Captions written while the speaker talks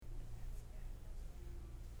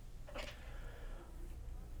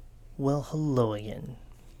Well, hello again.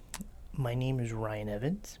 My name is Ryan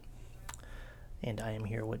Evans, and I am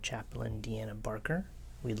here with Chaplain Deanna Barker.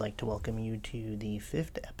 We'd like to welcome you to the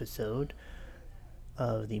 5th episode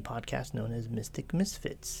of the podcast known as Mystic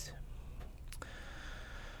Misfits.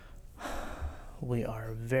 We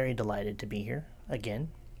are very delighted to be here again.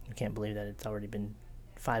 I can't believe that it's already been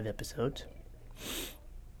 5 episodes.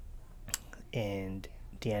 And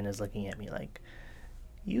Deanna's looking at me like,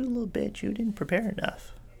 you little bitch, you didn't prepare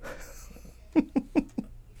enough.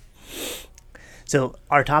 So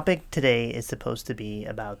our topic today is supposed to be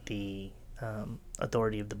about the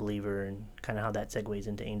authority of the believer and kind of how that segues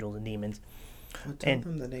into angels and demons. Well, tell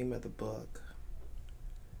them the name of the book.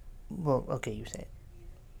 Well, okay, you say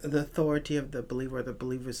it. The Authority of the Believer, or The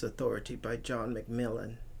Believer's Authority by John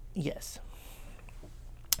Macmillan. Yes.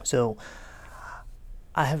 So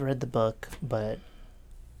I have read the book, but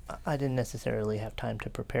I didn't necessarily have time to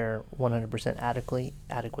prepare 100%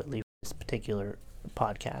 adequately for this particular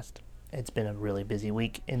podcast. It's been a really busy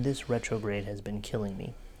week, and this retrograde has been killing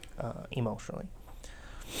me emotionally.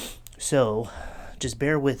 So just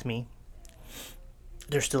bear with me.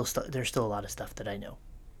 There's still a lot of stuff that I know,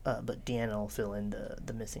 but Deanna will fill in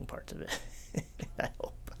the missing parts of it. I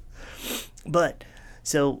hope. But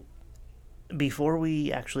so before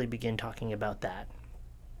we actually begin talking about that,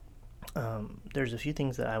 there's a few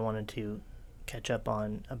things that I wanted to catch up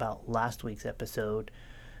on about last week's episode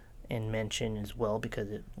and mention as well because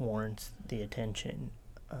it warrants the attention.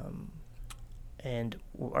 And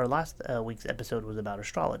our last week's episode was about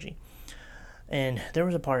astrology. And there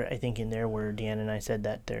was a part, I think, in there where Deanna and I said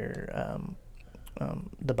that the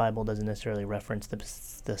Bible doesn't necessarily reference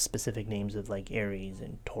the specific names of like Aries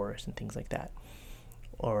and Taurus and things like that,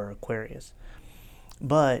 or Aquarius.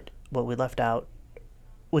 But what we left out,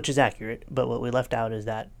 which is accurate, but what we left out is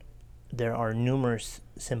that there are numerous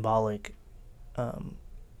symbolic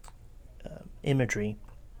imagery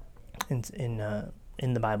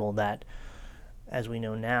in the Bible that, as we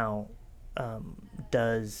know now,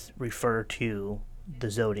 does refer to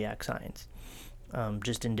the zodiac signs,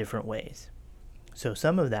 just in different ways. So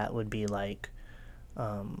some of that would be like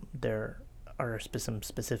there are some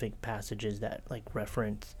specific passages that like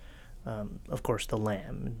reference, of course, the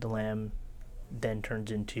lamb. The lamb then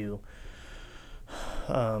turns into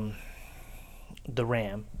the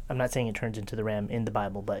ram. I'm not saying it turns into the ram in the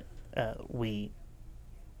Bible, but we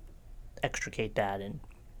extricate that and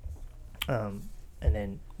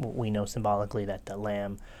then we know symbolically that the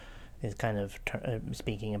lamb is kind of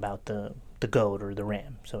speaking about the goat or the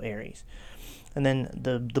ram, so Aries. And then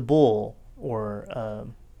the bull or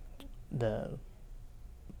the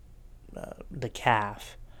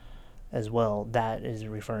calf as well, that is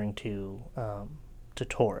referring to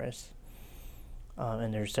Taurus.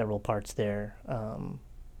 And there's several parts there.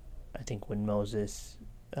 I think when Moses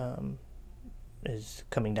is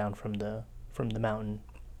coming down from the mountain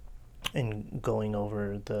and going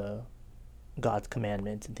over the God's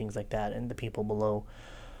commandments and things like that, and the people below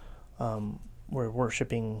were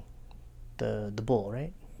worshiping the bull,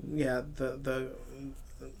 right? Yeah,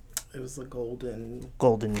 it was the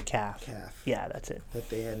golden calf. Yeah, that's it. That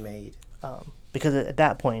they had made. Because at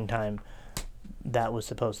that point in time, that was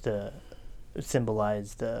supposed to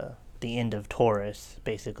symbolize the end of Taurus,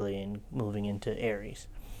 basically, and moving into Aries.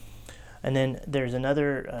 And then there's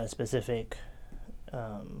another specific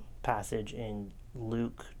passage in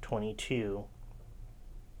Luke 22,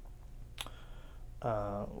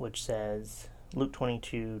 which says, Luke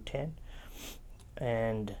 22:10,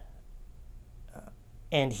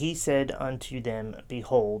 and he said unto them,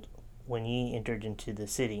 Behold, when ye entered into the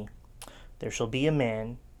city, there shall be a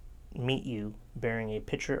man meet you bearing a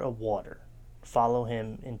pitcher of water. Follow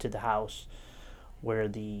him into the house where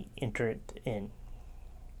he entered in.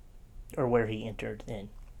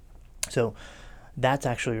 So that's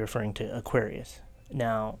actually referring to Aquarius.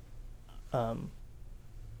 Now,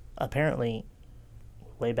 apparently,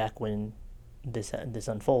 way back when this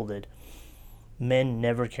unfolded, men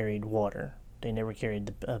never carried water. They never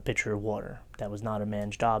carried a pitcher of water. That was not a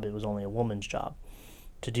man's job. It was only a woman's job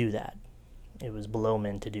to do that. It was below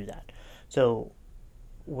men to do that. So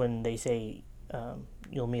when they say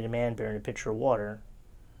you'll meet a man bearing a pitcher of water,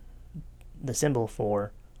 the symbol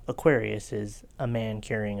for Aquarius is a man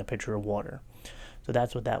carrying a pitcher of water. So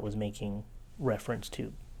that's what that was making reference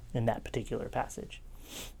to in that particular passage.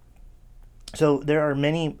 So there are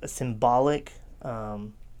many symbolic,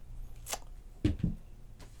 or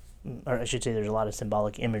I should say there's a lot of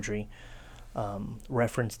symbolic imagery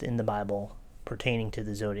referenced in the Bible pertaining to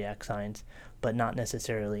the zodiac signs, but not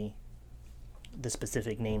necessarily the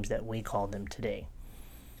specific names that we call them today.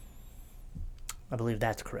 I believe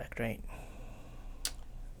that's correct, right?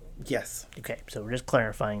 Yes. Okay, so we're just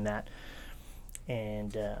clarifying that.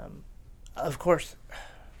 And of course,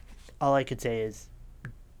 all I could say is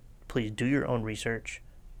please do your own research,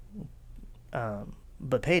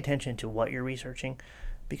 but pay attention to what you're researching,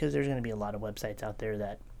 because there's going to be a lot of websites out there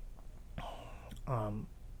that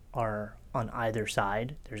are on either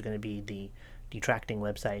side. There's going to be the detracting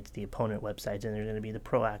websites, the opponent websites, and there's going to be the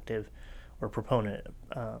proactive or proponent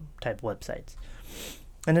type websites.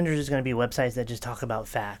 And then there's just going to be websites that just talk about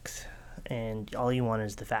facts, and all you want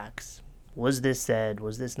is the facts. Was this said?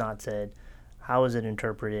 Was this not said? How is it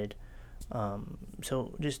interpreted?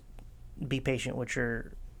 So just be patient with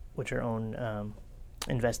your own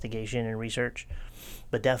investigation and research,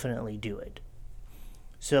 but definitely do it.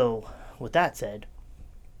 So with that said,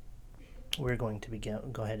 we're going to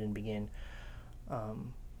go ahead and begin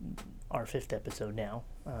our 5th episode now,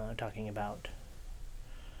 talking about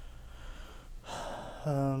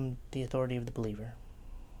the authority of the believer.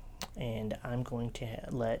 And I'm going to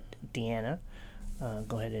let Deanna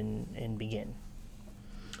go ahead and begin.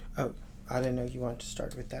 Oh, I didn't know you wanted to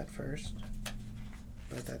start with that first,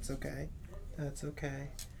 but that's okay. That's okay.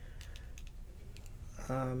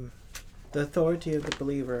 The authority of the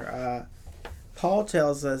believer. Paul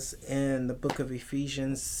tells us in the book of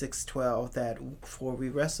Ephesians 6:12 that for we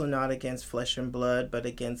wrestle not against flesh and blood, but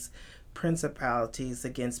against principalities,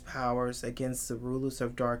 against powers, against the rulers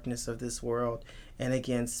of darkness of this world, and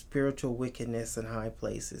against spiritual wickedness in high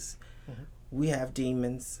places. Mm-hmm. We have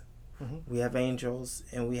demons, mm-hmm. we have angels,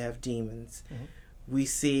 and we have demons. Mm-hmm. We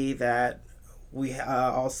see that we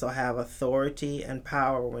also have authority and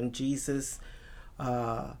power. When Jesus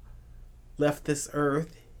left this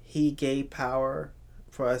earth, he gave power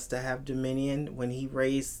for us to have dominion. When he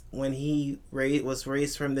was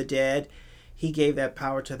raised from the dead, he gave that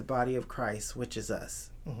power to the body of Christ, which is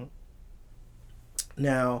us. Mm-hmm.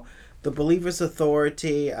 Now, the believer's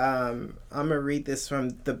authority, I'm going to read this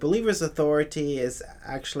from, the believer's authority is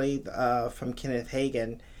actually from Kenneth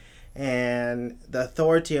Hagin, and the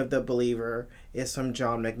authority of the believer is from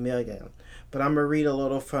John McMillan. But I'm going to read a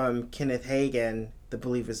little from Kenneth Hagin, the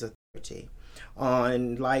believer's authority,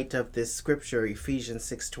 on light of this scripture, Ephesians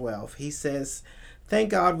 6:12. He says, "Thank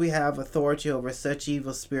God we have authority over such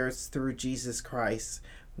evil spirits through Jesus Christ."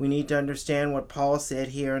 We need to understand what Paul said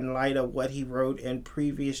here in light of what he wrote in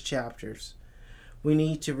previous chapters. We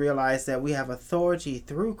need to realize that we have authority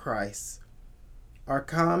through Christ. Our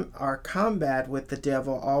combat with the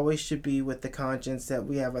devil always should be with the conscience that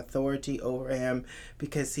we have authority over him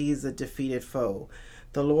because he is a defeated foe.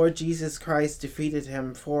 The Lord Jesus Christ defeated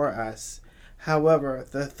him for us. However,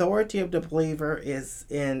 the authority of the believer is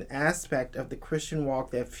an aspect of the Christian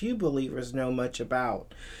walk that few believers know much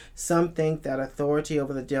about. Some think that authority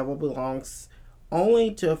over the devil belongs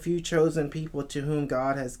only to a few chosen people to whom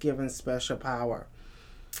God has given special power.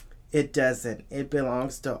 It doesn't. It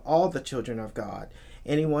belongs to all the children of God,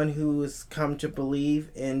 anyone who has come to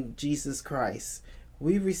believe in Jesus Christ.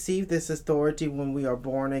 We receive this authority when we are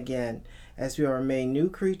born again. As we are made new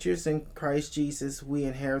creatures in Christ Jesus, we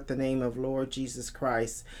inherit the name of Lord Jesus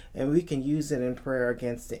Christ, and we can use it in prayer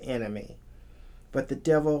against the enemy. But the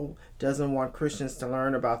devil doesn't want Christians to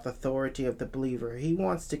learn about the authority of the believer. He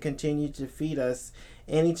wants to continue to defeat us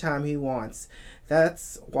anytime he wants.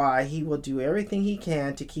 That's why he will do everything he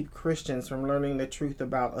can to keep Christians from learning the truth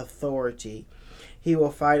about authority. He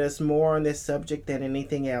will fight us more on this subject than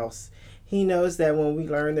anything else. He knows that when we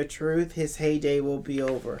learn the truth, his heyday will be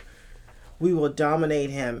over. We will dominate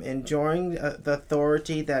him, enjoying the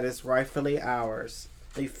authority that is rightfully ours.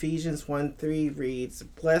 Ephesians 1:3 reads,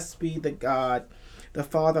 "Blessed be the God, the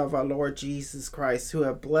Father of our Lord Jesus Christ, who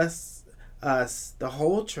have blessed us, the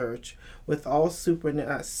whole church, with all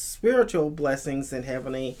spiritual blessings in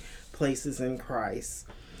heavenly places in Christ."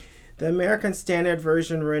 The American Standard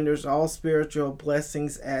Version renders all spiritual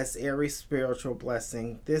blessings as every spiritual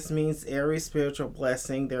blessing. This means every spiritual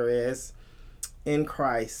blessing there is in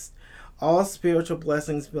Christ. All spiritual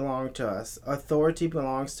blessings belong to us. Authority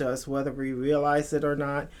belongs to us whether we realize it or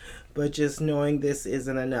not, but just knowing this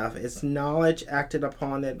isn't enough. It's knowledge acted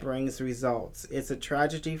upon that brings results. It's a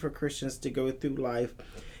tragedy for Christians to go through life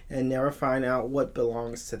and never find out what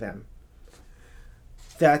belongs to them.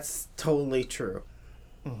 That's totally true.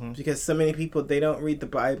 Mm-hmm. Because so many people, they don't read the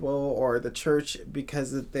Bible or the church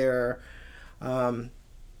because of their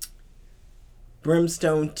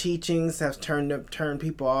brimstone teachings have turned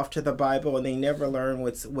people off to the Bible, and they never learn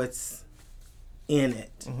what's in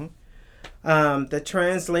it. Mm-hmm. The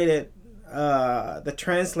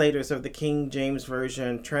translators of the King James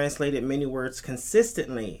Version translated many words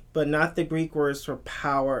consistently, but not the Greek words for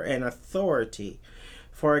power and authority.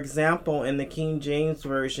 For example, in the King James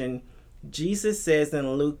Version, Jesus says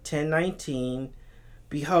in Luke 10:19,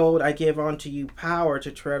 "Behold, I give unto you power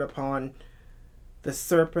to tread upon the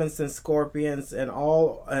serpents and scorpions and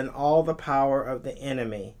all the power of the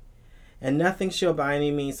enemy, and nothing shall by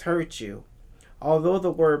any means hurt you." Although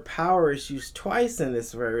the word power is used twice in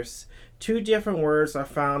this verse, two different words are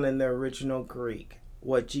found in the original Greek.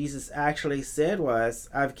 What Jesus actually said was,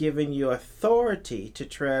 "I've given you authority to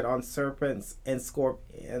tread on serpents and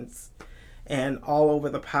scorpions and all over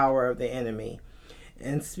the power of the enemy."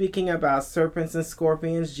 And speaking about serpents and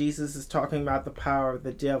scorpions, Jesus is talking about the power of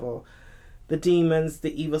the devil, the demons,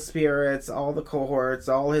 the evil spirits, all the cohorts,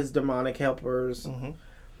 all his demonic helpers. Mm-hmm.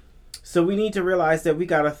 So we need to realize that we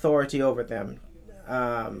got authority over them.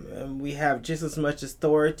 And we have just as much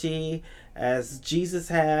authority as Jesus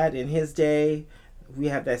had in his day. We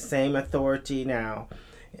have that same authority now.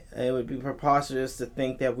 It would be preposterous to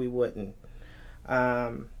think that we wouldn't.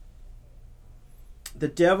 The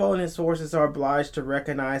devil and his forces are obliged to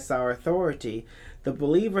recognize our authority. The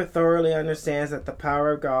believer thoroughly understands that the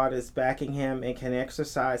power of God is backing him and can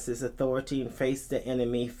exercise his authority and face the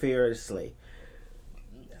enemy fearlessly.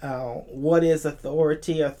 What is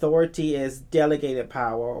authority? Authority is delegated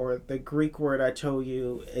power, or the Greek word I told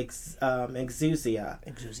you, exousia.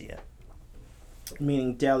 Exousia.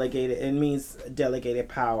 Meaning delegated. It means delegated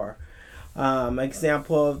power.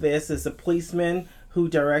 Example of this is a policeman who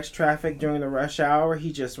directs traffic during the rush hour.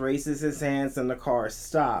 He just raises his hands and the cars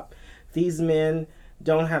stop. These men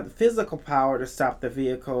don't have the physical power to stop the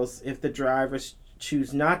vehicles if the drivers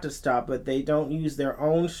choose not to stop, but they don't use their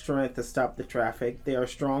own strength to stop the traffic. They are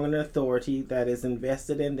strong in authority that is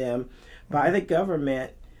invested in them by the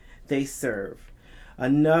government they serve.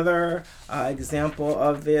 Another example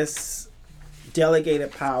of this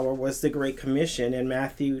delegated power was the Great Commission in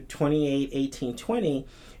Matthew 28:18-20.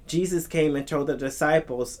 Jesus came and told the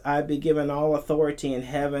disciples, "I've been given all authority in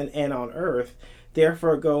heaven and on earth.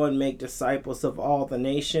 Therefore go and make disciples of all the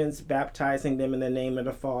nations, baptizing them in the name of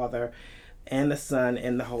the Father and the Son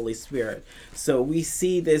and the Holy Spirit." So we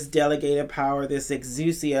see this delegated power, this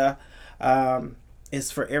exousia,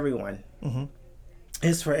 is for everyone. Mm-hmm.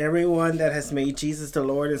 It's for everyone that has made Jesus the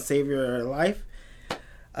Lord and Savior of their life.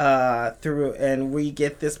 And we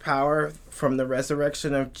get this power from the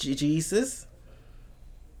resurrection of Jesus.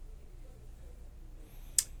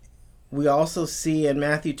 We also see in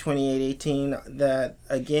Matthew 28:18 that,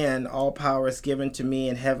 again, all power is given to me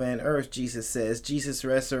in heaven and earth, Jesus says. Jesus'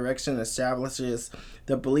 resurrection establishes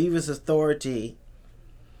the believer's authority.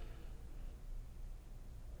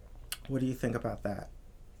 What do you think about that?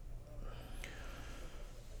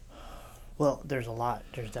 Well, there's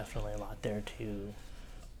definitely a lot there to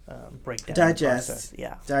break down. Digest.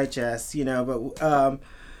 Yeah. Digest, but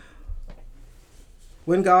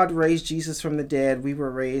when God raised Jesus from the dead, we were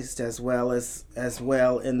raised as well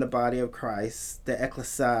in the body of Christ. The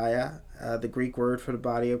ecclesia, the Greek word for the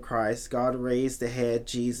body of Christ. God raised the head,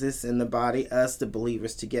 Jesus, and the body, us, the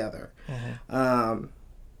believers, together. Mm-hmm.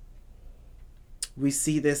 We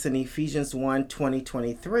see this in Ephesians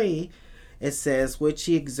 1:20-23. It says, "Which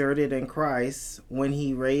he exerted in Christ when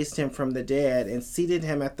he raised him from the dead and seated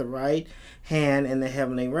him at the right hand in the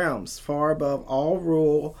heavenly realms, far above all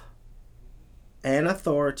rule and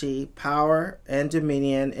authority, power and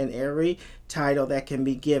dominion, and every title that can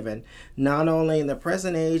be given, not only in the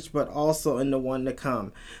present age, but also in the one to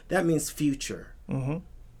come." That means future. Mm-hmm.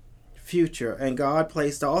 Future. And God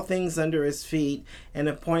placed all things under his feet and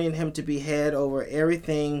appointed him to be head over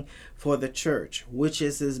everything for the church, which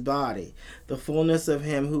is his body, the fullness of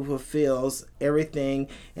him who fulfills everything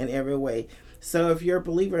in every way. So if you're a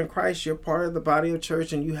believer in Christ, you're part of the body of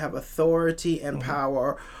church, and you have authority and Mm-hmm.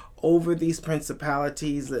 power over these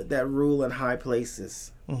principalities that rule in high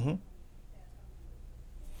places. Mm-hmm.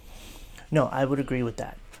 No, I would agree with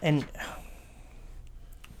that. And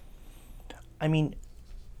I mean,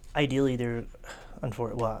 ideally,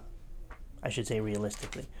 I should say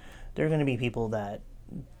realistically, there are going to be people that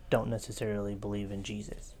don't necessarily believe in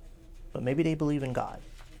Jesus, but maybe they believe in God.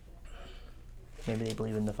 Maybe they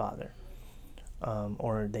believe in the Father,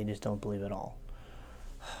 or they just don't believe at all.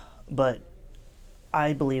 But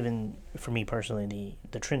I believe in, for me personally,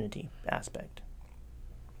 the Trinity aspect.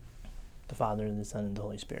 The Father, the Son, and the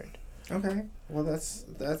Holy Spirit. Okay. Well, that's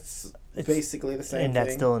basically the same thing. And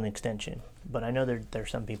that's still an extension. But I know there's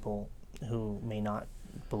some people who may not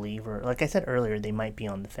believe, or like I said earlier, they might be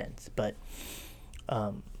on the fence. But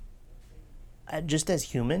just as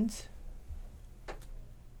humans,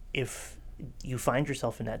 if you find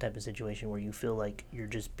yourself in that type of situation where you feel like you're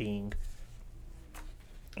just being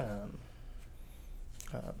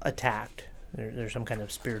attacked, there's some kind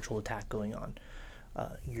of spiritual attack going on,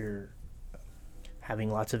 having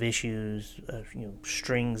lots of issues,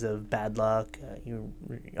 strings of bad luck. You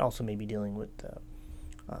also may be dealing with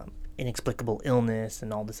inexplicable illness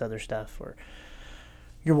and all this other stuff, or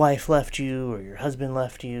your wife left you or your husband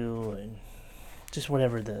left you, and just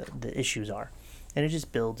whatever the issues are. And it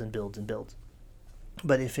just builds and builds and builds.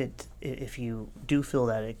 But if you do feel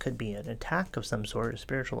that it could be an attack of some sort, a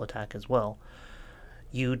spiritual attack as well,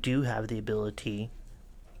 you do have the ability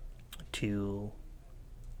to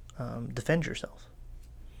defend yourself.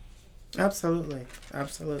 Absolutely.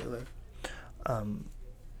 Absolutely.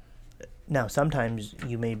 Now, sometimes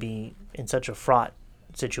you may be in such a fraught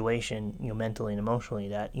situation, mentally and emotionally,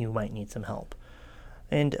 that you might need some help.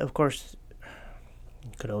 And of course,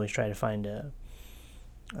 you could always try to find a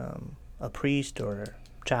priest or a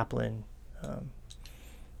chaplain,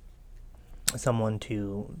 someone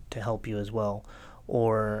to help you as well,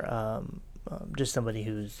 or just somebody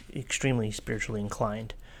who's extremely spiritually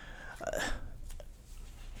inclined.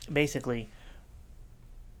 Basically,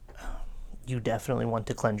 you definitely want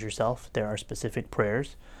to cleanse yourself. There are specific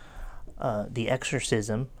prayers. The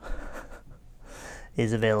exorcism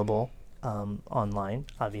is available online.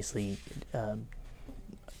 Obviously,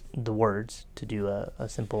 the words to do a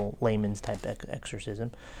simple layman's type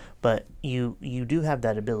exorcism, but you do have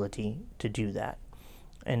that ability to do that,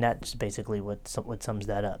 and that's basically what sums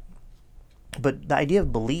that up. But the idea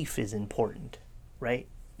of belief is important, right?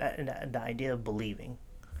 The idea of believing.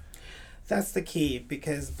 That's the key,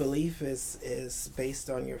 because belief is based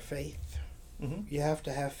on your faith. Mm-hmm. You have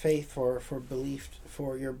to have faith for belief,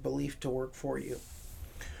 for your belief to work for you.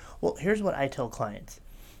 Well, here's what I tell clients.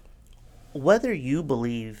 Whether you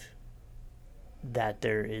believe that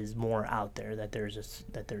there is more out there, that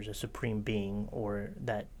there's a supreme being, or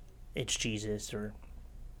that it's Jesus or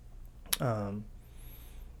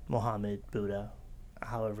Muhammad, Buddha,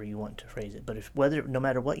 however you want to phrase it, but no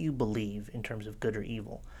matter what you believe in terms of good or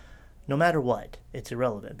evil, no matter what, it's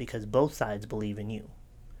irrelevant, because both sides believe in you.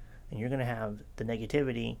 And you're going to have the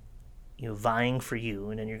negativity, vying for you,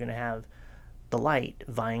 and then you're going to have the light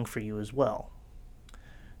vying for you as well.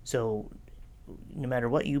 So no matter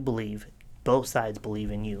what you believe, both sides believe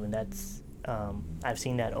in you, and that's I've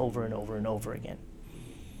seen that over and over and over again.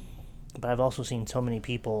 But I've also seen so many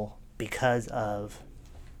people, because of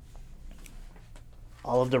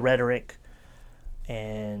all of the rhetoric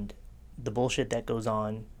and the bullshit that goes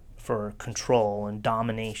on for control and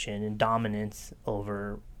domination and dominance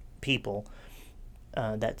over people,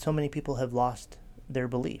 that so many people have lost their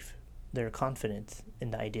belief, their confidence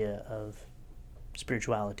in the idea of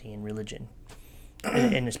spirituality and religion,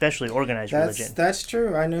 and especially organized religion. That's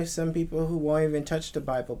true. I know some people who won't even touch the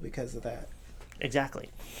Bible because of that.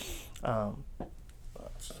 Exactly. Yeah.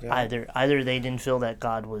 Either they didn't feel that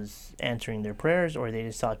God was answering their prayers, or they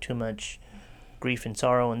just saw too much grief and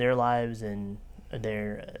sorrow in their lives, and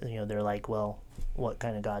they're like, well, what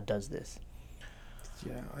kind of God does this?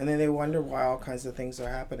 Yeah, and then they wonder why all kinds of things are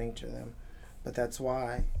happening to them, but that's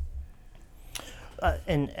why.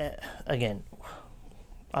 Again,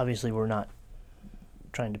 obviously, we're not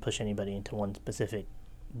trying to push anybody into one specific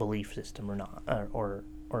belief system or not, or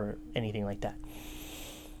anything like that.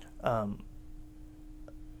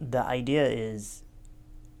 The idea is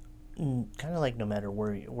kind of like, no matter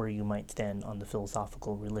where you might stand on the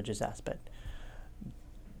philosophical religious aspect,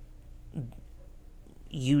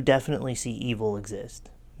 you definitely see evil exist.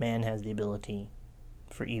 Man has the ability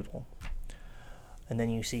for evil. And then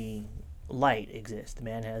you see light exist.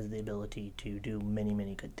 Man has the ability to do many,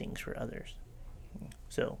 many good things for others.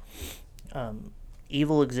 So,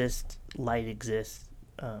 evil exists, light exists,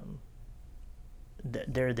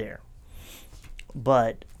 they're there.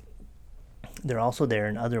 But they're also there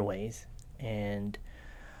in other ways. And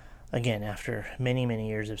again, after many, many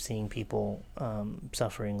years of seeing people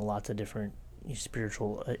suffering lots of different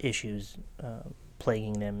spiritual issues,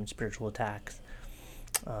 plaguing them, spiritual attacks,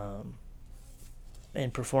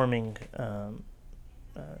 and performing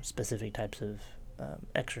specific types of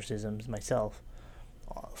exorcisms myself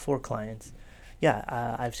for clients,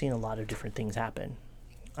 I've seen a lot of different things happen.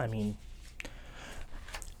 I mean,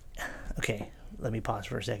 okay, let me pause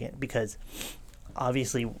for a second, because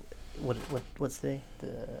obviously, what's today?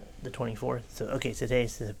 The 24th. So today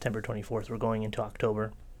is September 24th. We're going into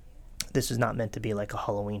October. This is not meant to be like a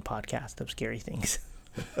Halloween podcast of scary things.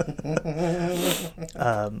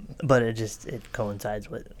 But it coincides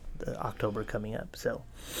with the October coming up. So,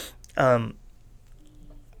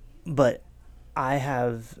 but I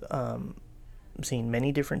have seen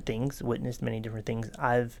many different things, witnessed many different things.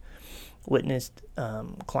 I've witnessed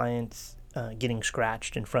clients getting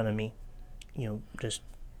scratched in front of me, just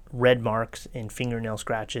red marks and fingernail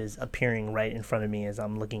scratches appearing right in front of me as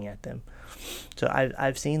I'm looking at them. So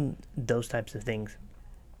I've seen those types of things.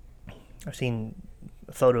 I've seen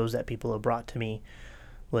photos that people have brought to me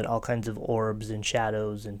with all kinds of orbs and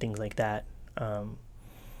shadows and things like that. And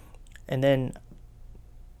then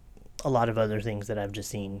a lot of other things that I've just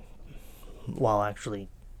seen while actually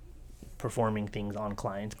performing things on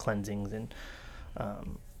clients, cleansings, and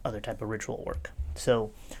other type of ritual work.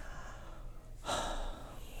 So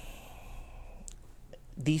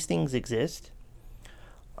these things exist.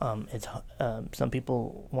 It's some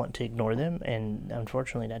people want to ignore them, and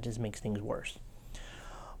unfortunately, that just makes things worse.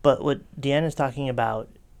 But what Deanna's talking about,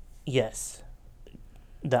 yes,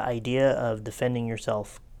 the idea of defending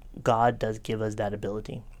yourself, God does give us that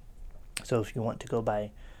ability. So if you want to go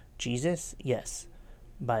by Jesus, yes.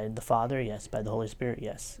 By the Father, yes. By the Holy Spirit,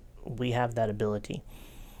 yes. We have that ability.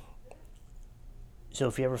 So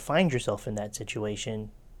if you ever find yourself in that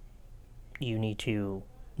situation, you need to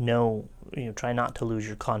know, try not to lose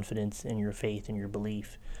your confidence in your faith and your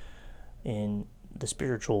belief in the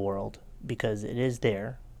spiritual world, because it is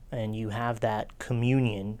there and you have that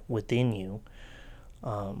communion within you,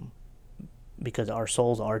 because our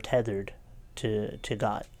souls are tethered to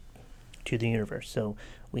God, to the universe. So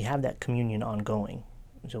we have that communion ongoing.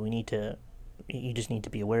 So you just need to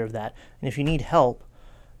be aware of that. And if you need help,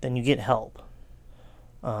 then you get help.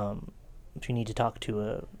 If you need to talk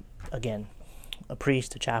to a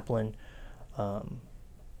priest, a chaplain, a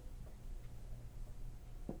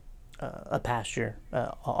pastor,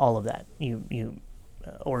 all of that.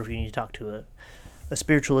 Or if you need to talk to a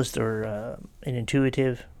spiritualist or an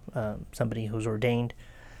intuitive, somebody who's ordained,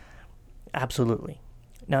 absolutely.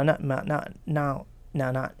 Now,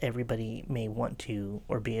 not everybody may want to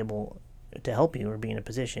or be able to help you or be in a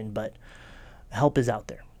position, but help is out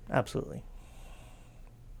there, absolutely.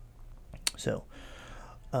 So,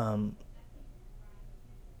 what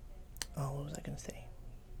was I going to say?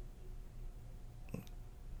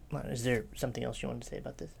 Is there something else you wanted to say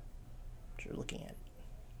about this? You're looking at it.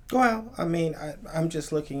 Well, I mean, I'm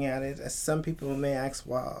just looking at it. As some people may ask,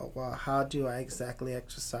 well, how do I exactly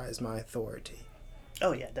exercise my authority?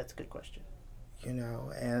 Oh, yeah, that's a good question.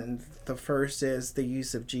 And the first is the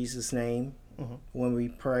use of Jesus' name. Mm-hmm. When we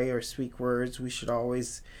pray or speak words, we should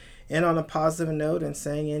always end on a positive note and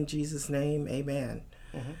saying, in Jesus' name, amen.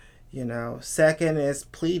 Mm-hmm. Second is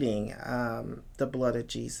pleading the blood of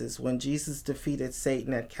Jesus. When Jesus defeated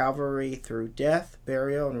Satan at Calvary through death,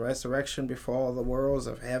 burial, and resurrection before all the worlds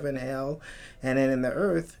of heaven, hell, and in the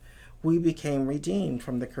earth, we became redeemed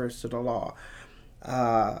from the curse of the law.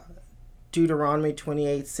 Deuteronomy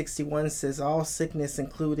 28:61 says all sickness,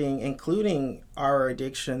 including our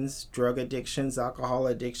addictions, drug addictions, alcohol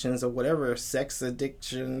addictions, or whatever, sex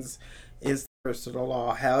addictions, is the curse of the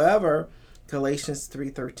law. However, Galatians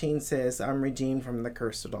 3:13 says, I'm redeemed from the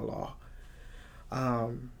curse of the law.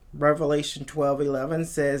 Revelation 12:11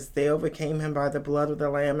 says, they overcame him by the blood of the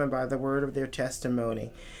Lamb and by the word of their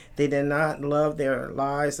testimony. They did not love their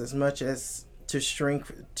lives as much as to shrink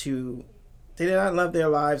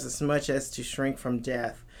from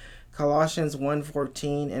death. Colossians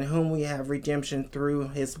 1:14, in whom we have redemption through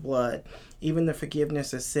his blood, even the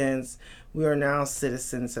forgiveness of sins. We are now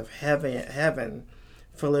citizens of heaven.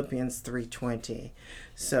 Philippians 3:20.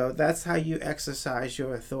 So that's how you exercise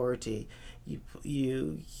your authority.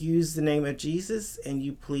 You use the name of Jesus and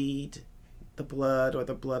you plead the blood or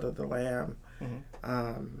the blood of the Lamb.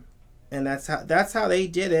 Mm-hmm. And that's how they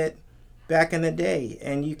did it back in the day.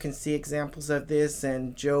 And you can see examples of this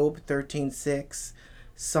in Job 13:6,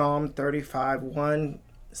 Psalm 35:1,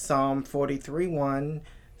 Psalm 43:1,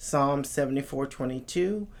 Psalm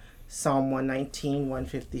 74:22, Psalm 119,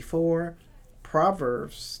 154,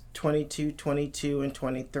 Proverbs 22:22 and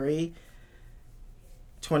 23,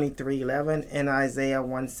 23:11, and Isaiah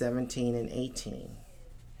 1:17 and 18.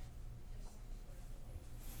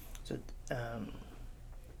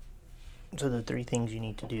 So the three things you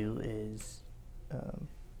need to do is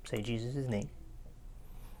say Jesus' name,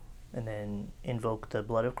 and then invoke the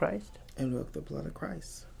blood of Christ. Invoke the blood of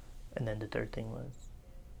Christ. And then the third thing was?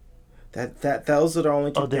 That those are the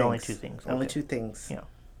only two things. Only two things. Only two things. Yeah.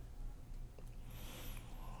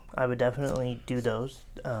 I would definitely do those,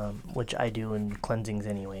 which I do in cleansings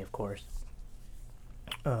anyway, of course.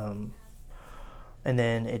 And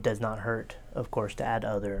then it does not hurt, of course, to add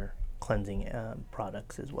other cleansing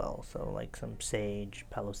products as well. So like some sage,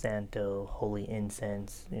 Palo Santo, holy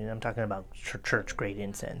incense. I'm talking about church-grade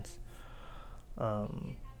incense.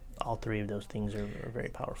 all three of those things are very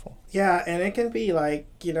powerful. Yeah, and it can be like,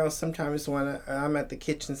 sometimes when I'm at the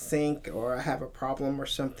kitchen sink or I have a problem or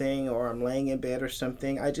something, or I'm laying in bed or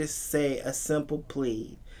something, I just say a simple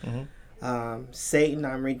plea. Satan,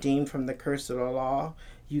 I'm redeemed from the curse of the law.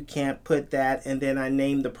 You can't put that, and then I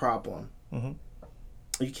name the problem.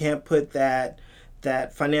 You can't put that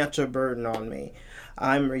financial burden on me.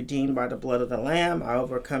 I'm redeemed by the blood of the Lamb. I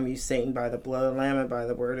overcome you, Satan, by the blood of the Lamb and by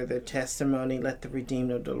the word of their testimony. Let the redeemed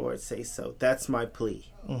of the Lord say so. That's my plea.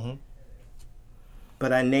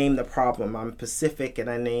 But I name the problem. I'm specific, and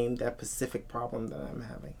I name that specific problem that I'm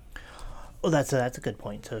having. Well, that's a good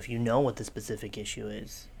point. So if you know what the specific issue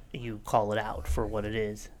is, you call it out for what it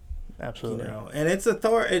is. Absolutely. And it's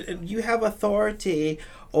authority. You have authority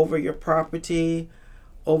over your property,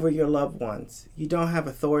 over your loved ones. You don't have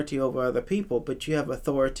authority over other people, but you have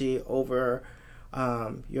authority over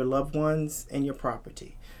your loved ones and your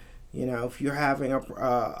property. If you're having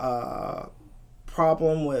a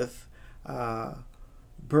problem with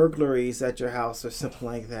burglaries at your house or something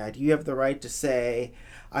like that, you have the right to say,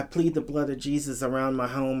 I plead the blood of Jesus around my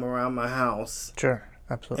home, around my house. Sure,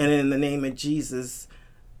 absolutely. And in the name of Jesus,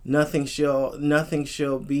 nothing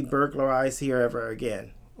shall be burglarized here ever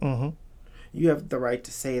again. You have the right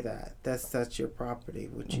to say that. That's your property.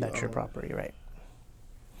 That's your property, right?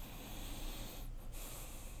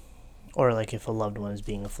 Or like if a loved one is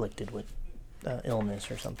being afflicted with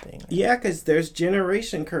illness or something. Yeah, because there's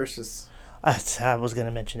generation curses. I was going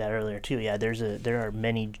to mention that earlier too. Yeah, there are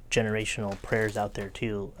many generational prayers out there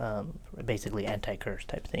too, basically anti-curse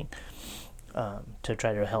type thing, to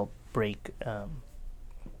try to help break,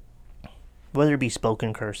 whether it be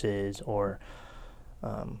spoken curses or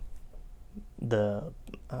the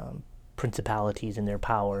principalities and their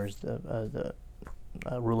powers, the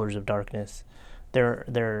rulers of darkness. They're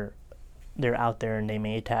out there, and they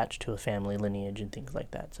may attach to a family lineage and things like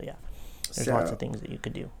that. So yeah, there's lots of things that you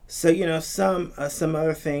could do. So some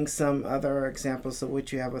other things, some other examples of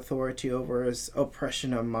which you have authority over is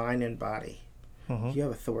oppression of mind and body. You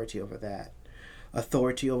have authority over that.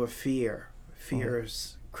 Authority over fear. Fear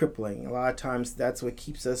is crippling. A lot of times that's what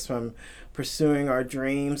keeps us from pursuing our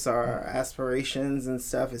dreams, our aspirations and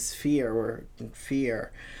stuff, is fear. We're in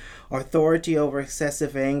fear. Authority over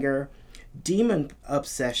excessive anger. Demon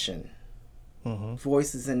obsession.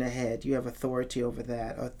 Voices in the head. You have authority over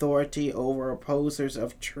that. Authority over opposers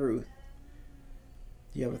of truth.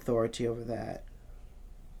 You have authority over that.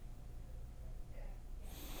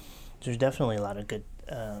 There's definitely a lot of good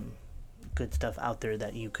stuff out there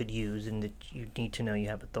that you could use and that you need to know you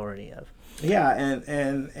have authority of. Yeah,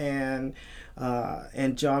 and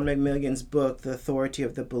John McMillian's book, The Authority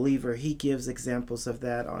of the Believer, he gives examples of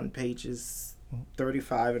that on pages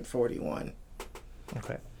 35 and 41.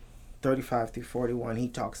 Okay. 35 through 41, he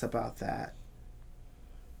talks about that.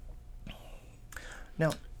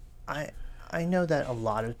 Now, I know that a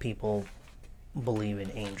lot of people believe in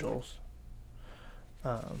angels.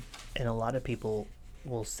 And a lot of people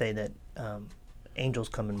will say that angels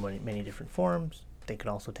come in many different forms. They could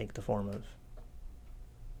also take the form of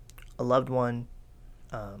a loved one.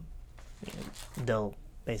 They'll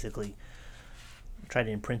basically try to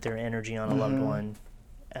imprint their energy on a loved one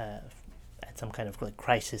at some kind of like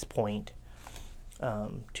crisis point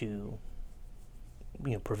to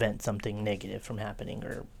prevent something negative from happening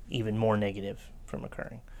or even more negative from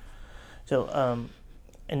occurring. So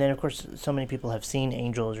and then of course so many people have seen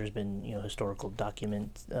angels. There's been historical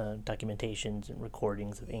documentations and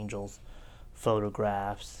recordings of angels,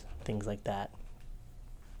 photographs, things like that.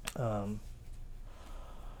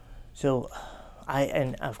 So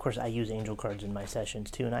and of course I use angel cards in my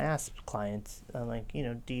sessions too, and I ask clients, I'm like,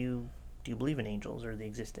 do you believe in angels or the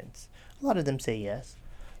existence? A lot of them say yes.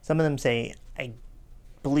 Some of them say, I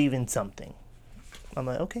believe in something. I'm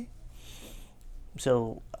like, okay.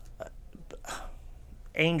 So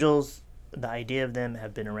angels, the idea of them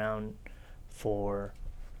have been around for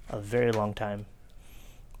a very long time,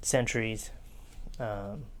 centuries,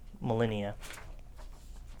 millennia,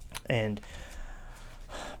 and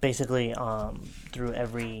basically through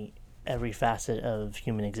every facet of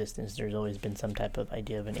human existence, there's always been some type of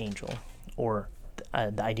idea of an angel, or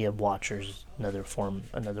the idea of watchers,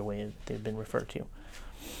 another way they've been referred to.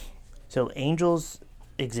 So angels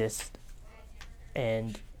exist,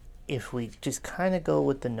 and if we just kind of go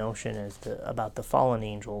with the notion about the fallen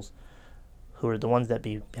angels, who are the ones that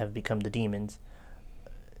have become the demons,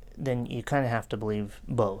 then you kind of have to believe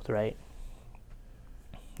both, right?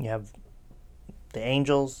 You have the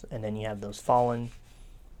angels, and then you have those fallen,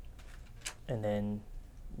 and then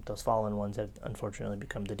those fallen ones have unfortunately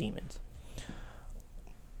become the demons.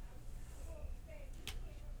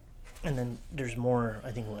 And then there's more.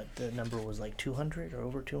 I think what the number was like 200 or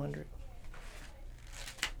over 200.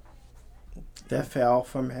 That fell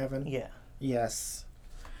from heaven. Yeah. Yes.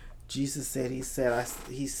 Jesus said he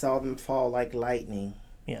saw them fall like lightning.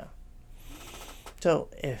 Yeah. So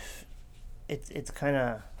if it's kind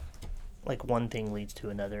of like one thing leads to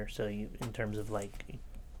another. So you, in terms of like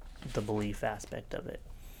the belief aspect of it.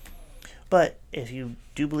 But if you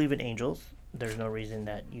do believe in angels, there's no reason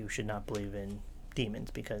that you should not believe in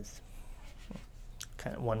demons, because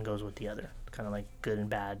kind of one goes with the other. Kind of like good and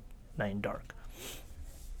bad, night and dark.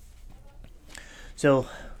 So,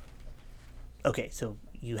 okay, so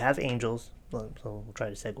you have angels. So we'll try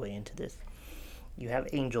to segue into this. You have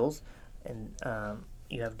angels, and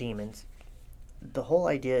you have demons. The whole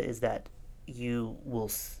idea is that you will,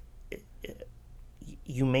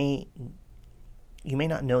 you may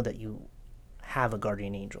not know that you have a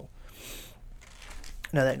guardian angel.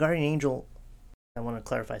 Now, that guardian angel, I want to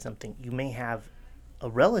clarify something. You may have a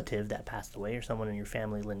relative that passed away, or someone in your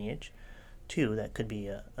family lineage, too, that could be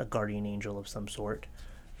a guardian angel of some sort,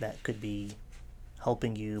 that could be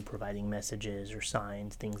helping you, providing messages or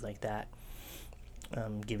signs, things like that,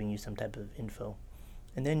 giving you some type of info.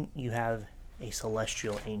 And then you have a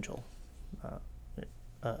celestial angel,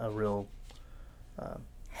 a real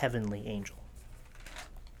heavenly angel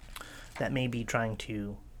that may be trying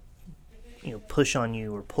to, push on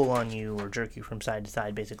you or pull on you or jerk you from side to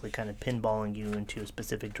side, basically kind of pinballing you into a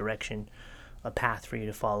specific direction, a path for you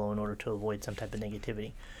to follow in order to avoid some type of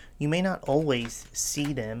negativity. You may not always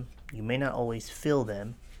see them, you may not always feel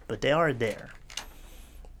them, but they are there.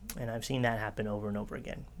 And I've seen that happen over and over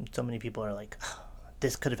again. So many people are like, oh,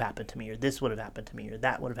 this could have happened to me, or this would have happened to me, or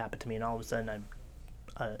that would have happened to me, and all of a sudden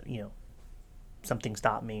something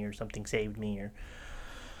stopped me, or something saved me,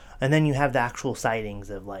 and then you have the actual sightings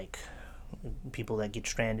of like people that get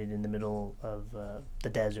stranded in the middle of the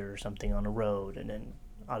desert or something on a road, and then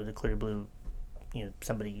out of the clear blue,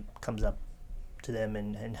 somebody comes up to them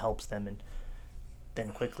and helps them, and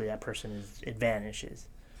then quickly that person it vanishes.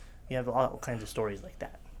 You have all kinds of stories like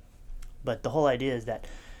that. But the whole idea is that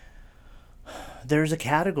there's a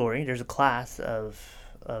category, there's a class of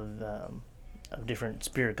different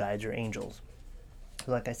spirit guides or angels.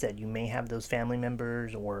 Like I said, you may have those family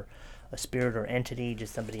members or a spirit or entity,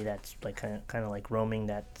 just somebody that's like kind of like roaming,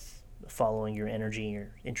 that's following your energy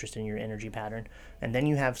or interested in your energy pattern. And then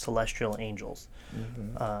you have celestial angels,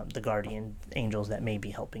 the guardian angels that may be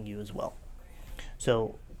helping you as well.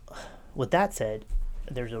 So with that said,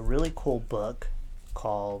 there's a really cool book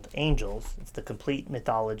called Angels. It's the complete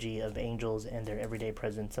mythology of angels and their everyday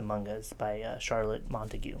presence among us by Charlotte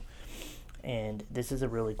Montague. And this is a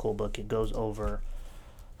really cool book. It goes over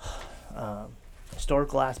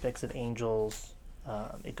historical aspects of angels.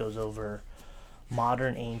 It goes over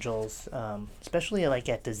modern angels, especially like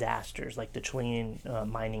at disasters, like the Chilean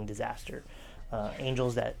mining disaster.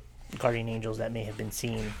 Guardian angels that may have been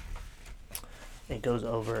seen. It goes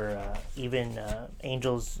over even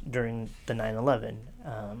angels during the 9/11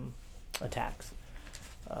 attacks.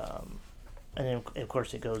 And then, of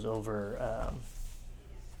course, it goes over...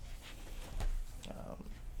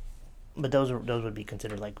 but those would be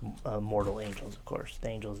considered like mortal angels, of course. The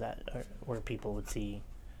angels where people would see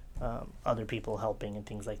other people helping and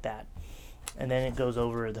things like that. And then it goes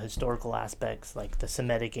over the historical aspects, like the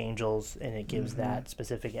Semitic angels, and it gives that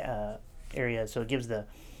specific area. So it gives the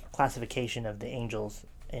classification of the angels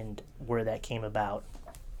and where that came about.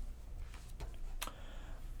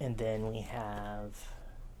 And then we have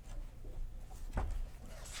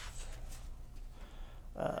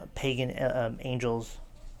pagan angels,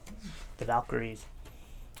 the Valkyries,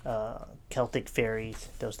 Celtic fairies,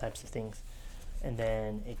 those types of things. And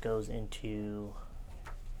then it goes into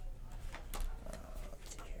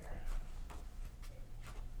let's see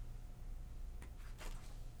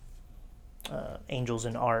here, angels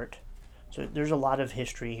in art. So there's a lot of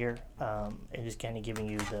history here. It is kind of giving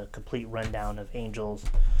you the complete rundown of angels,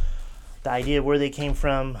 the idea of where they came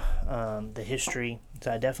from, the history.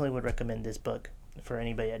 So I definitely would recommend this book for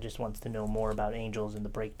anybody that just wants to know more about angels and the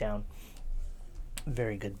breakdown.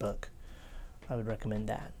 Very good book. I would recommend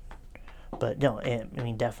that. But no, I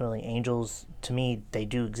mean, definitely angels, to me, they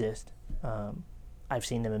do exist. I've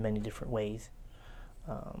seen them in many different ways.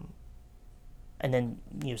 And then,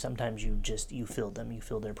 sometimes you feel them, you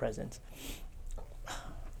feel their presence.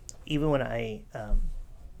 Even when I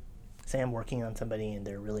say I'm working on somebody and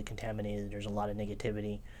they're really contaminated, there's a lot of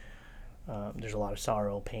negativity, there's a lot of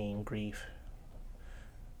sorrow, pain, grief.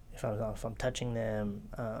 If I'm touching them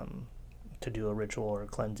to do a ritual or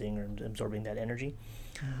cleansing or absorbing that energy,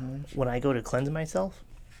 when I go to cleanse myself,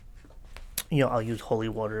 I'll use holy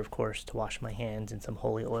water, of course, to wash my hands and some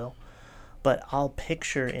holy oil. But I'll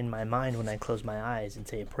picture in my mind when I close my eyes and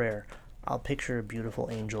say a prayer, I'll picture a beautiful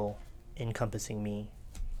angel encompassing me,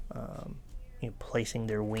 placing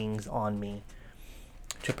their wings on me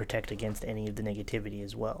to protect against any of the negativity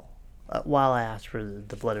as well, while I ask for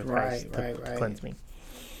the blood of Christ to cleanse me.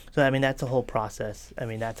 So, I mean, that's a whole process. I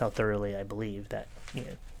mean, that's how thoroughly I believe that,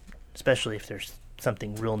 especially if there's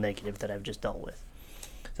something real negative that I've just dealt with.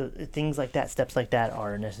 So things like that, steps like that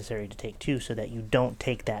are necessary to take too, so that you don't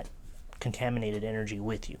take that contaminated energy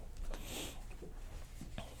with you.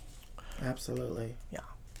 Absolutely. Yeah.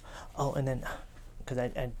 Oh, and then, because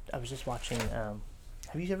I was just watching,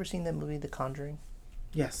 have you ever seen that movie, The Conjuring?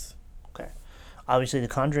 Yes. Okay. Obviously, The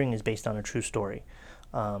Conjuring is based on a true story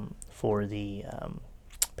for the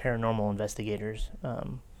paranormal investigators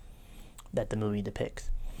that the movie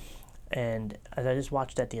depicts. And as I just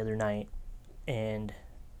watched that the other night, and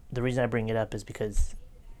the reason I bring it up is because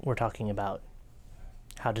we're talking about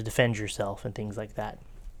how to defend yourself and things like that.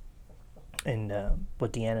 And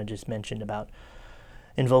what Deanna just mentioned about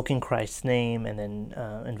invoking Christ's name and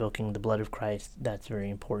then invoking the blood of Christ, that's very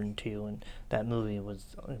important too. And that movie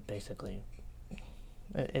was basically,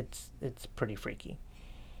 it's pretty freaky.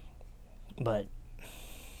 But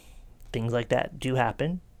things like that do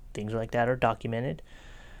happen. Things like that are documented.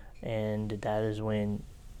 And that is when,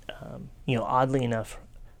 oddly enough,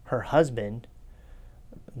 her husband,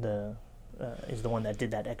 is the one that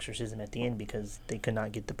did that exorcism at the end, because they could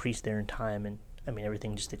not get the priest there in time, and I mean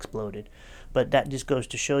everything just exploded. But that just goes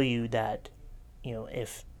to show you that,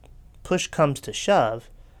 if push comes to shove,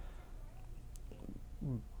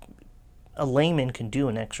 a layman can do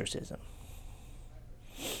an exorcism.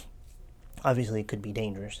 Obviously, it could be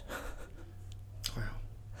dangerous. Wow.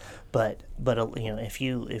 But if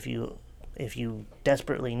you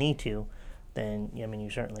desperately need to, then you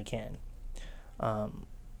certainly can.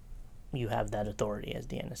 You have that authority, as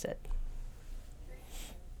Deanna said.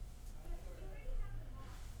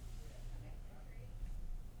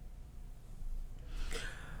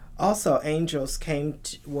 Also, angels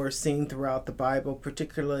were seen throughout the Bible,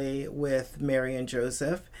 particularly with Mary and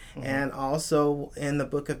Joseph, and also in the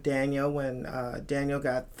book of Daniel, when Daniel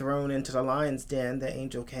got thrown into the lion's den, the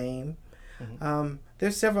angel came.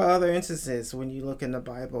 There's several other instances when you look in the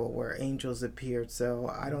Bible where angels appeared,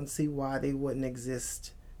 so I don't see why they wouldn't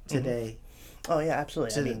exist today. Oh yeah,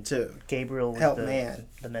 absolutely. To Gabriel was help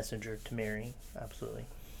the messenger to Mary, absolutely.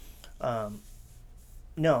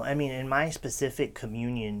 No, in my specific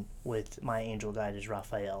communion with my angel guide is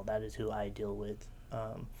Raphael. That is who I deal with.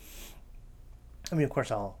 Of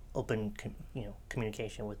course, I'll open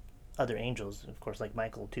communication with other angels, of course, like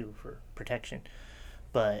Michael too, for protection.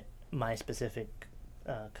 But my specific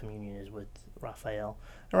communion is with Raphael.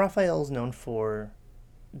 And Raphael is known for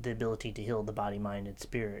the ability to heal the body, mind, and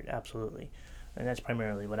spirit, absolutely. And that's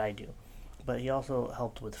primarily what I do. But he also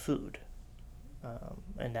helped with food.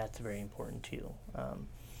 And that's very important too.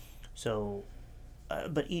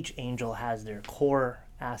 But each angel has their core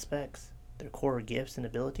aspects, their core gifts and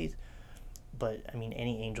abilities. But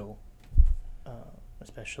any angel,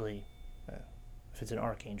 especially if it's an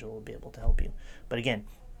archangel, will be able to help you. But again,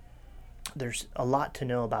 there's a lot to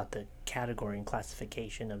know about the category and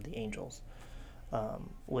classification of the angels,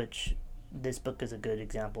 which this book is a good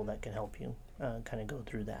example that can help you kind of go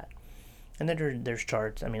through that. And then there's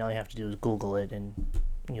charts. All you have to do is Google it, and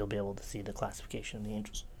you'll be able to see the classification of the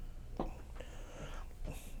angels.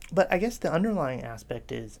 But I guess the underlying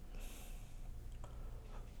aspect is,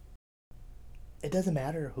 it doesn't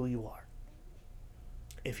matter who you are.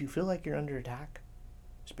 If you feel like you're under attack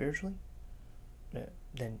spiritually,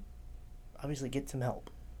 then obviously get some help.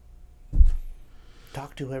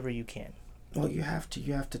 Talk to whoever you can. Well, you have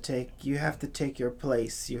to take your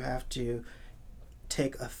place. You have to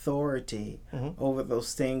take authority over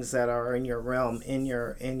those things that are in your realm,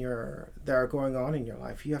 that are going on in your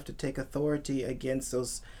life. You have to take authority against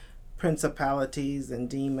those principalities and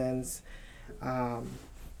demons.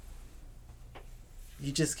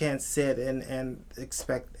 You just can't sit and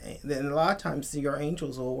expect. And a lot of times your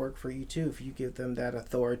angels will work for you too if you give them that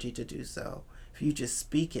authority to do so. If you just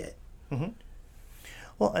speak it.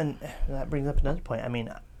 Well, and that brings up another point.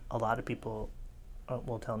 A lot of people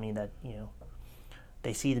will tell me that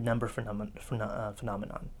they see the number phenomenon,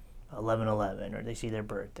 1111, or they see their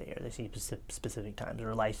birthday, or they see specific times,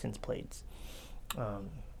 or license plates, or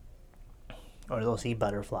they'll see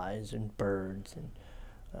butterflies and birds and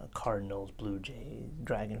cardinals, blue jays,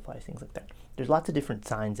 dragonflies, things like that. There's lots of different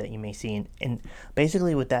signs that you may see, and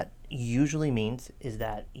basically what that usually means is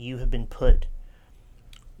that you have been put,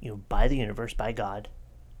 by the universe, by God,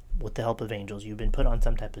 with the help of angels, you've been put on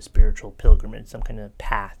some type of spiritual pilgrimage, some kind of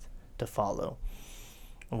path to follow.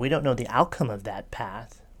 And we don't know the outcome of that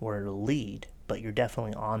path, where it'll lead, but you're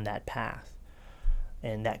definitely on that path.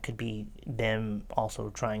 And that could be them also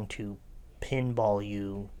trying to pinball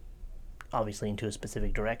you, obviously, into a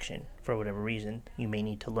specific direction for whatever reason. You may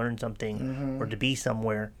need to learn something or to be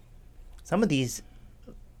somewhere. Some of these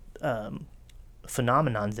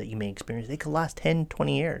phenomenons that you may experience, they could last 10,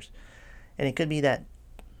 20 years. And it could be that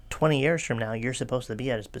 20 years from now, you're supposed to be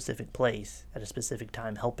at a specific place at a specific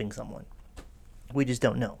time helping someone. We just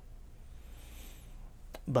don't know.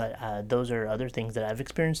 But those are other things that I've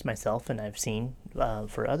experienced myself, and I've seen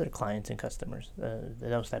for other clients and customers,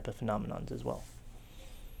 those type of phenomenons as well.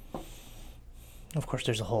 Of course,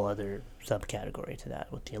 there's a whole other subcategory to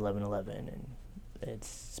that with the 1111 and its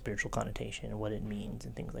spiritual connotation and what it means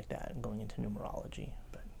and things like that, and going into numerology.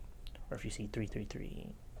 Or if you see 333,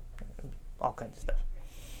 all kinds of stuff.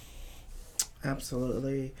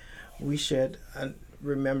 Absolutely. We should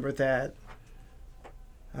remember that.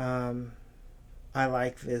 I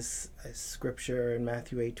like this scripture in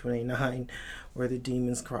Matthew 8:29 where the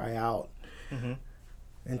demons cry out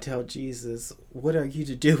and tell Jesus, "What are you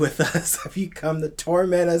to do with us? Have you come to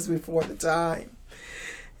torment us before the time?"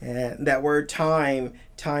 And that word time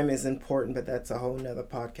is important, but that's a whole nother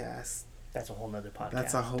podcast. That's a whole nother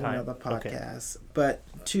podcast. Okay.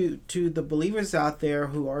 But to the believers out there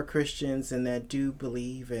who are Christians and that do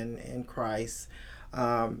believe in Christ,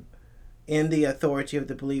 in the authority of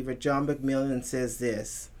the believer, John McMillan says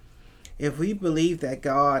this: if we believe that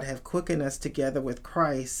God have quickened us together with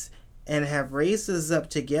Christ and have raised us up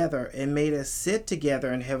together and made us sit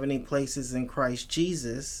together in heavenly places in Christ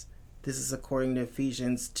Jesus, this is according to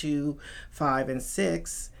Ephesians 2:5 and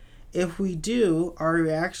 6. If we do, our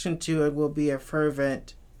reaction to it will be a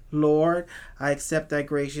fervent, "Lord, I accept thy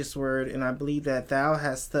gracious word, and I believe that thou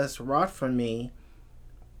hast thus wrought for me.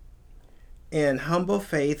 In humble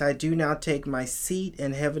faith, I do now take my seat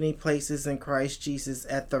in heavenly places in Christ Jesus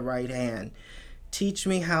at the right hand. Teach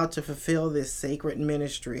me how to fulfill this sacred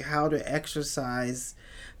ministry, how to exercise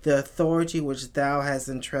the authority which thou hast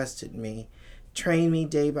entrusted me. Train me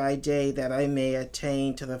day by day that I may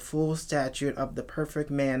attain to the full stature of the perfect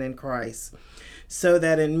man in Christ, so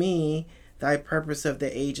that in me thy purpose of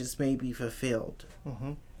the ages may be fulfilled."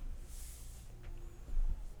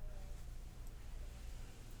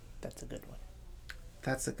 That's a good one.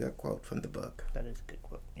 That's a good quote from the book. That is a good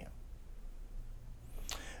quote, yeah.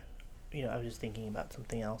 I was just thinking about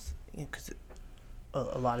something else, because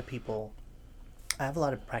a lot of people, I have a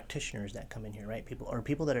lot of practitioners that come in here, right?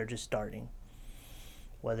 People that are just starting,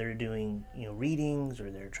 whether they're doing readings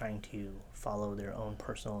or they're trying to follow their own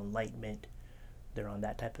personal enlightenment. They're on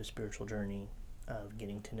that type of spiritual journey of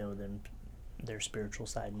getting to know their spiritual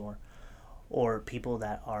side more, or people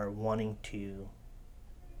that are wanting to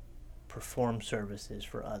perform services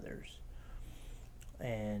for others.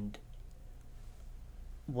 And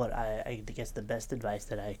what I guess the best advice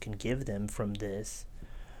that I can give them from this,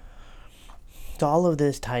 so all of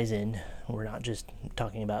this ties in. We're not just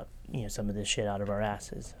talking about some of this shit out of our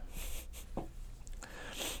asses.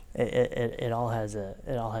 It all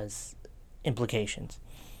has implications.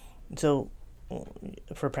 So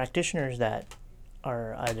for practitioners that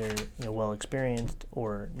are either well experienced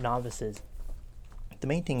or novices, the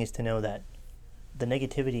main thing is to know that the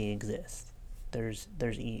negativity exists. There's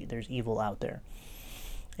evil out there,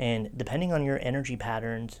 and depending on your energy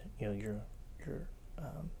patterns, your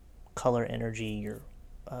color energy,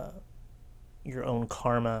 your own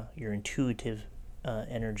karma, your intuitive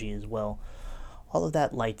energy as well, all of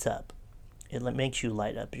that lights up. It makes you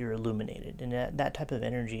light up. You're illuminated, and that type of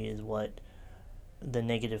energy is what the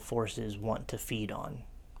negative forces want to feed on.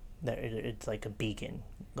 It's like a beacon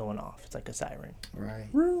going off. It's like a siren. Right.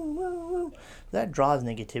 That draws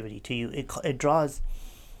negativity to you. It draws,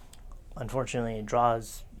 unfortunately, it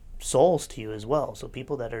draws souls to you as well. So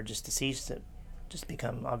people that are just deceased that just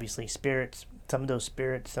become obviously spirits. Some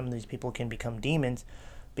of these people can become demons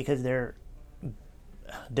because they're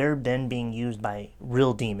then being used by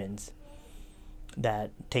real demons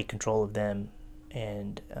that take control of them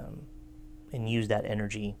and use that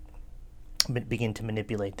energy, but begin to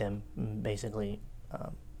manipulate them, basically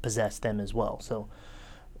possess them as well. So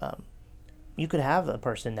you could have a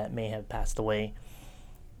person that may have passed away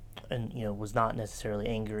and was not necessarily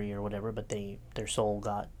angry or whatever, but their soul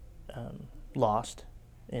got lost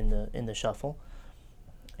in the shuffle,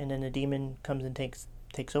 and then a demon comes and takes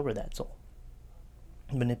over that soul,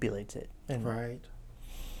 manipulates it. And, right.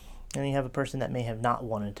 And you have a person that may have not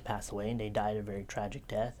wanted to pass away, and they died a very tragic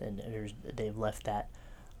death, and they've left that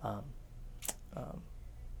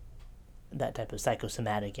that type of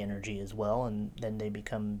psychosomatic energy as well, and then they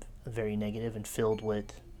become very negative and filled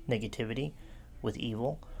with negativity, with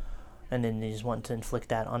evil, and then they just want to inflict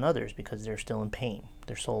that on others because they're still in pain.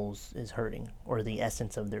 Their soul is hurting, or the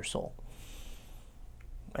essence of their soul.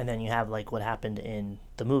 And then you have like what happened in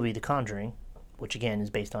the movie The Conjuring, which again is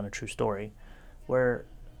based on a true story, where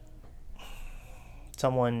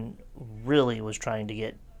someone really was trying to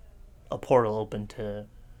get a portal open to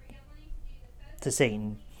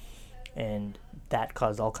Satan, and that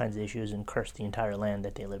caused all kinds of issues and cursed the entire land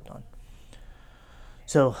that they lived on.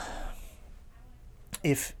 So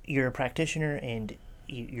if you're a practitioner and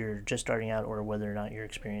you're just starting out, or whether or not you're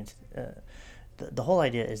experienced, the whole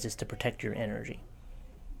idea is just to protect your energy.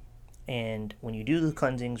 And when you do the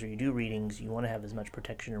cleansings or you do readings, you want to have as much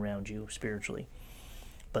protection around you spiritually.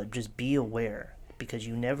 But just be aware, because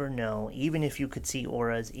you never know, even if you could see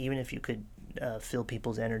auras, even if you could feel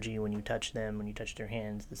people's energy when you touch them, when you touch their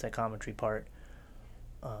hands, the psychometry part,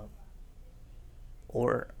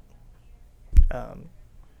 or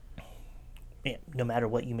no matter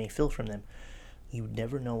what you may feel from them, you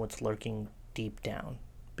never know what's lurking deep down.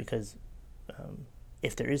 Because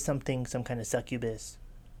if there is some kind of succubus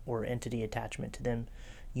or entity attachment to them,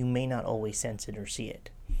 you may not always sense it or see it.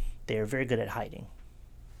 They are very good at hiding.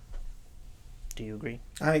 Do you agree?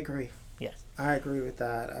 I agree. Yes. I agree with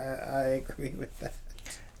that. I agree with that.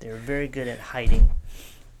 They're very good at hiding,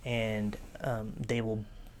 and they will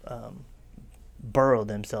burrow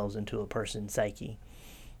themselves into a person's psyche.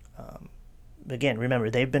 Again, remember,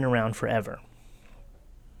 they've been around forever.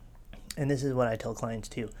 And this is what I tell clients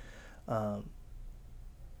too.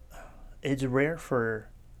 It's rare for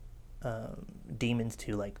demons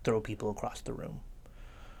to like throw people across the room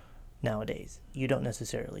nowadays. You don't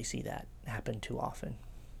necessarily see that happen too often.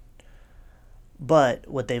 But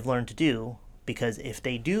what they've learned to do, because if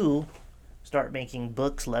they do start making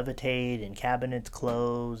books levitate and cabinets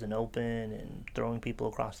close and open and throwing people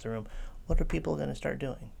across the room, what are people going to start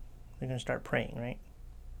doing? They're going to start praying, right?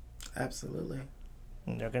 Absolutely.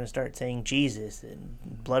 And they're going to start saying Jesus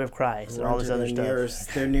and blood of Christ and all this other stuff.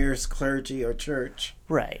 Their nearest clergy or church.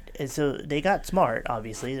 Right. And so they got smart,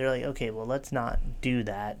 obviously. They're like, okay, well, let's not do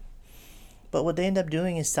that. But what they end up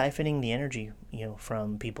doing is siphoning the energy,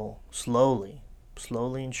 from people slowly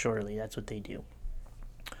and surely. That's what they do.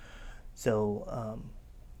 So,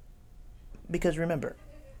 because remember,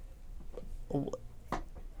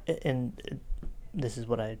 and this is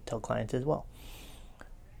what I tell clients as well,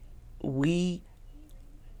 we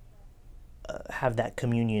have that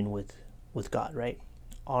communion with God, right?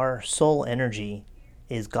 Our soul energy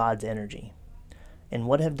is God's energy. And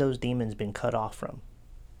what have those demons been cut off from?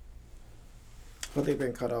 Well, they've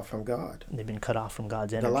been cut off from God. They've been cut off from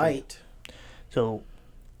God's energy. The light. So,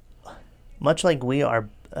 much like we are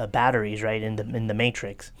batteries, right, in the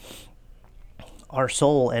matrix, our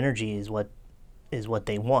soul energy is what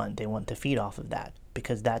they want. They want to feed off of that,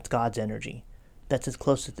 because that's God's energy. That's as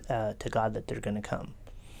close to God that they're going to come,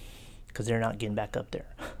 because they're not getting back up there.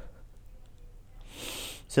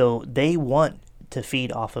 So they want to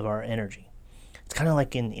feed off of our energy. It's kind of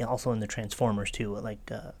like also in the Transformers too, like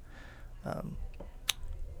the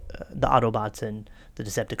Autobots and the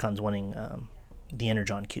Decepticons wanting the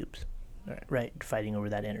Energon cubes, right? Fighting over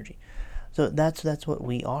that energy. So that's what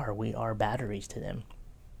we are. We are batteries to them,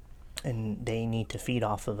 and they need to feed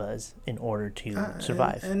off of us in order to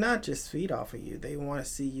survive. And not just feed off of you. They want to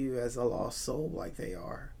see you as a lost soul, like they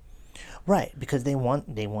are. Right, because they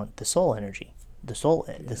want the soul energy. The soul,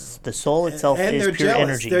 the soul itself and is they're pure jealous.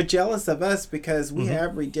 energy. They're jealous of us because we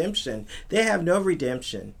have redemption. They have no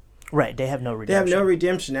redemption. Right, they have no redemption. They have no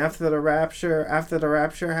redemption after the rapture. After the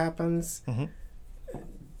rapture happens,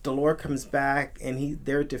 the Lord comes back and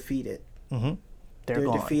they're defeated. Mm-hmm. They're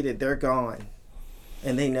gone. Defeated. They're gone,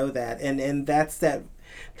 and they know that. And that's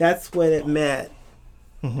what it meant.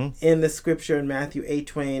 In the scripture in Matthew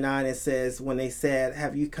 8:29, it says, when they said,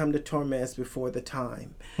 "Have you come to torment us before the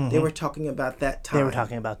time?" They were talking about that time. They were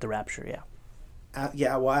talking about the rapture,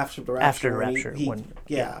 yeah. Well, after the rapture. After the rapture, he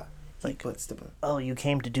like, puts them. Oh, you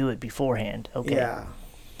came to do it beforehand. Okay. Yeah.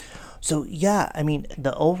 So I mean,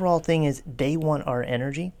 the overall thing is they want our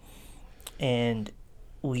energy, and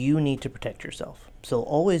you need to protect yourself. So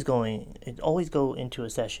always go into a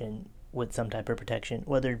session with some type of protection,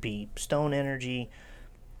 whether it be stone energy,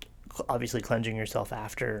 obviously cleansing yourself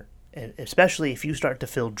after, especially if you start to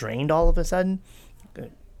feel drained all of a sudden.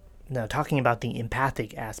 Now, talking about the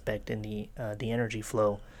empathic aspect and the energy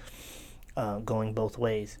flow going both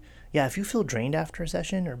ways. Yeah, if you feel drained after a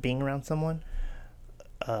session or being around someone,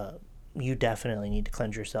 you definitely need to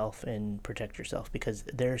cleanse yourself and protect yourself, because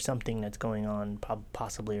there's something that's going on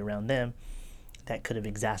possibly around them that could have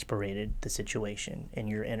exasperated the situation and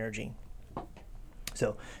your energy.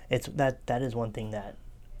 So that is one thing that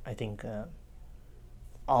I think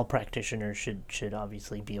all practitioners should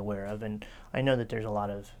obviously be aware of. And I know that there's a lot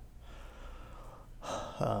of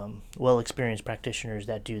well-experienced practitioners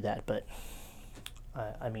that do that, but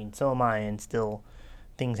I mean, so am I, and still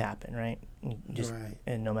things happen, right? Just Right.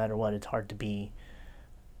 And no matter what, it's hard to be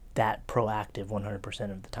that proactive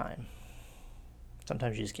 100% of the time.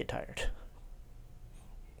 Sometimes you just get tired.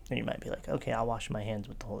 And you might be like, okay, I'll wash my hands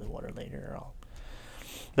with the holy water later,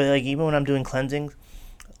 but like even when I'm doing cleansings,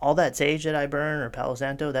 all that sage that I burn or Palo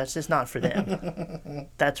Santo, that's just not for them.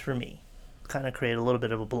 That's for me. Kind of create a little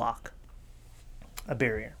bit of a block, a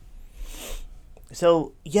barrier.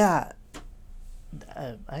 So yeah,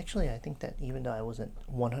 actually, I think that even though I wasn't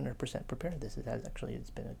 100% prepared, it's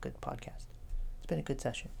been a good podcast. It's been a good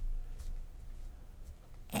session.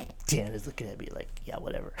 Dan is looking at me like, yeah,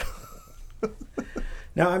 whatever.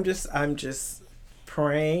 No, I'm just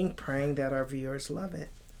praying that our viewers love it.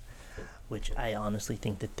 Which I honestly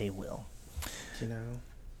think that they will. You know.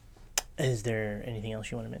 Is there anything else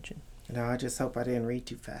you want to mention? No, I just hope I didn't read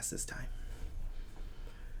too fast this time.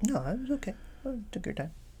 No, it was okay. I took your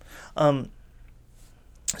time.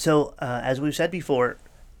 So, as we've said before,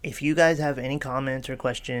 if you guys have any comments or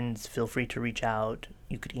questions, feel free to reach out.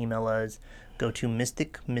 You could email us. Go to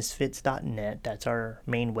mysticmisfits.net. That's our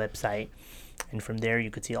main website. And from there, you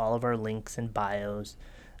could see all of our links and bios.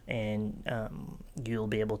 And you'll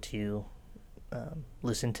be able to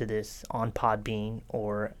listen to this on Podbean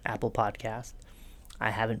or Apple Podcast. I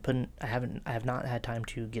have not had time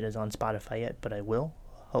to get us on Spotify yet, but I will,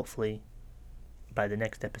 hopefully, by the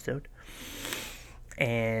next episode.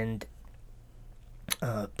 And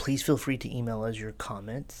please feel free to email us your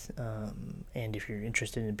comments. And if you're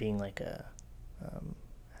interested in being like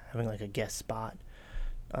having like a guest spot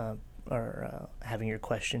or having your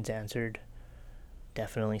questions answered,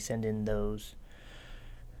 definitely send in those.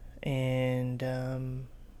 And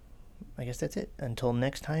I guess that's it. Until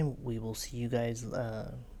next time, we will see you guys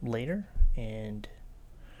later, and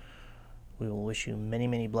we will wish you many,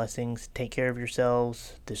 many blessings. Take care of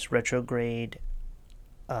yourselves. This retrograde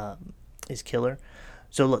is killer.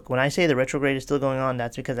 So look, when I say the retrograde is still going on,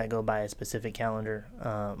 that's because I go by a specific calendar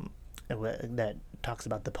that talks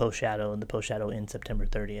about the post shadow, and the post shadow ends September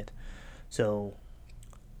 30th. So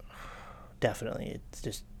definitely, it's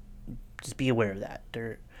just be aware of that.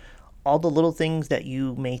 All the little things that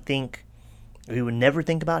you may think you would never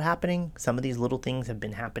think about happening, some of these little things have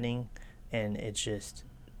been happening, and it's just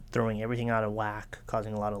throwing everything out of whack,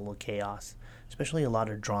 causing a lot of little chaos, especially a lot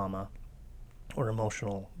of drama or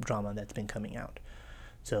emotional drama that's been coming out.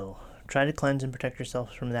 So try to cleanse and protect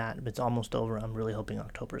yourself from that. It's almost over. I'm really hoping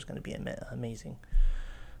October is going to be amazing,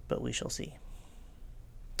 but we shall see.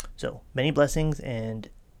 So many blessings, and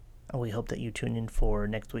we hope that you tune in for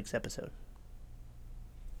next week's episode.